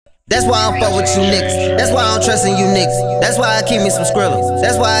That's why I don't fuck with you niggas. That's why I don't trust in you niggas. That's why I keep me some Skrilla.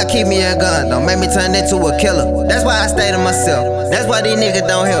 That's why I keep me a gun. Don't make me turn into a killer. That's why I stay to myself. That's why these niggas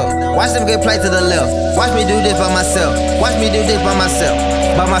don't help. Watch them get played to the left. Watch me do this by myself. Watch me do this by myself.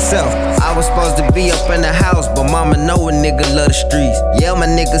 By myself. I was supposed to be up in the house, but mama know a nigga love the streets. Yeah, my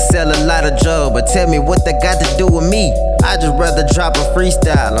nigga sell a lot of drugs, but tell me what that got to do with me. I just rather drop a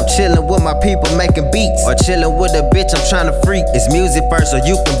freestyle. I'm chillin' with my people making beats, or chillin' with a bitch I'm tryna freak. It's music first, so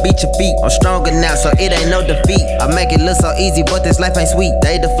you can beat your feet. I'm stronger now, so it ain't no defeat. I make it look so easy, but this life ain't sweet.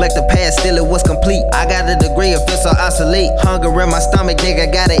 They deflect the past, still it was complete. I got a degree, it feels so obsolete. Hunger in my stomach, nigga,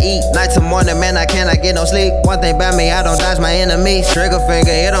 gotta eat. Night to morning, man, I cannot get no sleep. One thing about me, I don't dodge my enemies. Trigger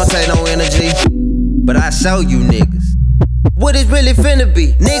finger, it don't take no energy. But I show you niggas what it's really finna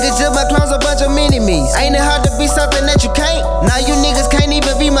be. Niggas just my clones, a bunch of mini-me's. Ain't it hard to be something that you can't? Now you niggas can't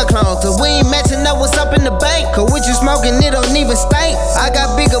even be my clones, cause we ain't matching up what's up in the bank. Cause what you smoking, it don't even stink. I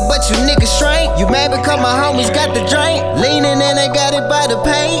got bigger, but you niggas shrink. You mad because my homies got the drink. Leaning and they got it by the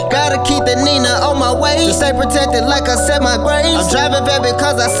paint. Gotta keep the Nina on my way to stay protected like I set my grades. I'm driving back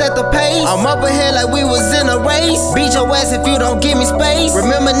because I set the pace. I'm up ahead like we was in a race. Beat your ass if you don't give me space.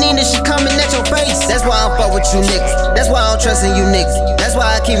 Remember Nina, she coming at your face. That's why I don't fuck with you niggas. That's why I don't trust in you niggas. That's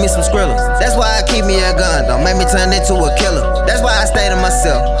why I keep me some Skrilla. That's why I keep me a gun. Don't make me turn into a killer. That's why I stay to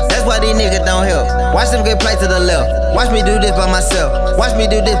myself. That's why these niggas don't help. Watch them get played to the left. Watch me do this by myself. Watch me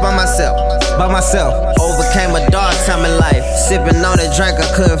do this by myself. By myself. Overcame a dark time in life. Sipping on that drink, I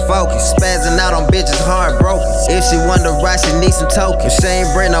couldn't focus. Spazzing out on bitches, heartbroken. If she wonder why, she need some tokens. If she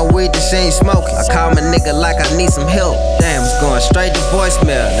ain't bring no weed, then she ain't smoking. I call my nigga like I need some help. Damn, it's going straight to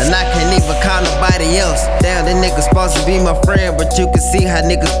voicemail, and I can't even call nobody else. Damn, that nigga supposed to be my friend, but you can see how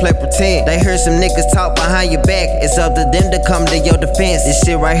niggas play pretend. They heard some niggas talk behind your back. It's up to them to come to your defense. This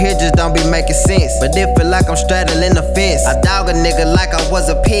shit right here just don't be making sense. But it feel like I'm straddling the fence. I dog a nigga like I was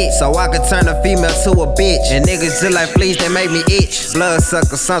a pig, so I could turn a female to a bitch. And niggas just like fleas, they make me itch. Blood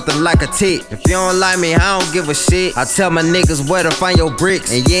sucker, something like a tick. If you don't like me, I don't give a shit. I tell my niggas where to find your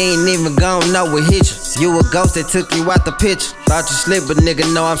bricks, and you ain't even gon' know what hit you. You a ghost that took you out the picture. Thought you slick, but nigga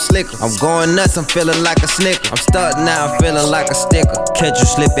know I'm slicker. I'm going nuts, I'm feeling like a snicker. I'm stuck now, I'm feeling like a sticker. Catch you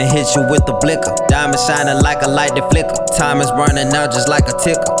slipping, hit you with the blicker. Diamond shining like a light that flicker. Time is running out just like a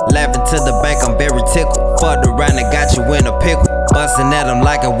ticker. Laughing to the bank, I'm very tickled. Fucked around and got you in a pickle. Bustin' at them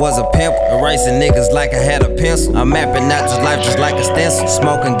like it was a pimple. Erasing niggas like I had a pencil. I'm mapping out this life just like a stencil.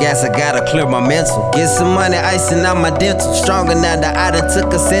 Smoking gas, I gotta clear my mental. Get some money, icing out my dental. Stronger now that I done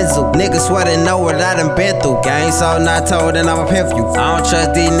took a senzu. Niggas swear they know what I done been through. Gang so not told and I'ma pimp you. I don't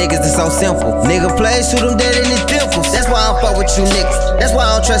trust these niggas, it's so simple. Nigga play, shoot them dead in his dimples. That's why I don't fuck with you niggas. That's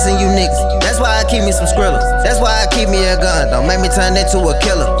why I don't trust in you niggas. That's why I keep me some Skrilla. That's why I keep me a gun. Don't make me turn into a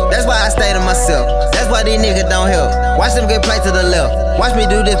killer. That's why I stay to myself. That's why these niggas don't help. Watch them get played to the left. Watch me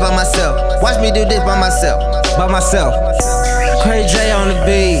do this by myself. Watch me do this by myself. By myself. Cray J on the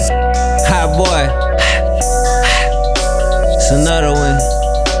beat. Hot boy. It's another one.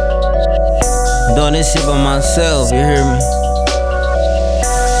 I'm doing this shit by myself, you hear me?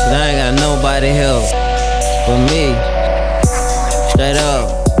 Shit, I ain't got nobody help but me. Straight up.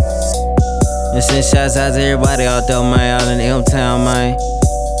 And send shots out to everybody out there, man, out in the M-Town, man.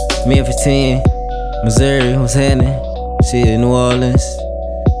 Memphis 10, Missouri, what's happening? Shit, New Orleans,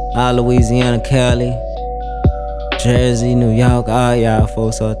 all Louisiana, Cali, Jersey, New York, all y'all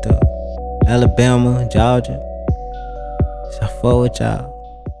folks out there. Alabama, Georgia. I fuck with y'all.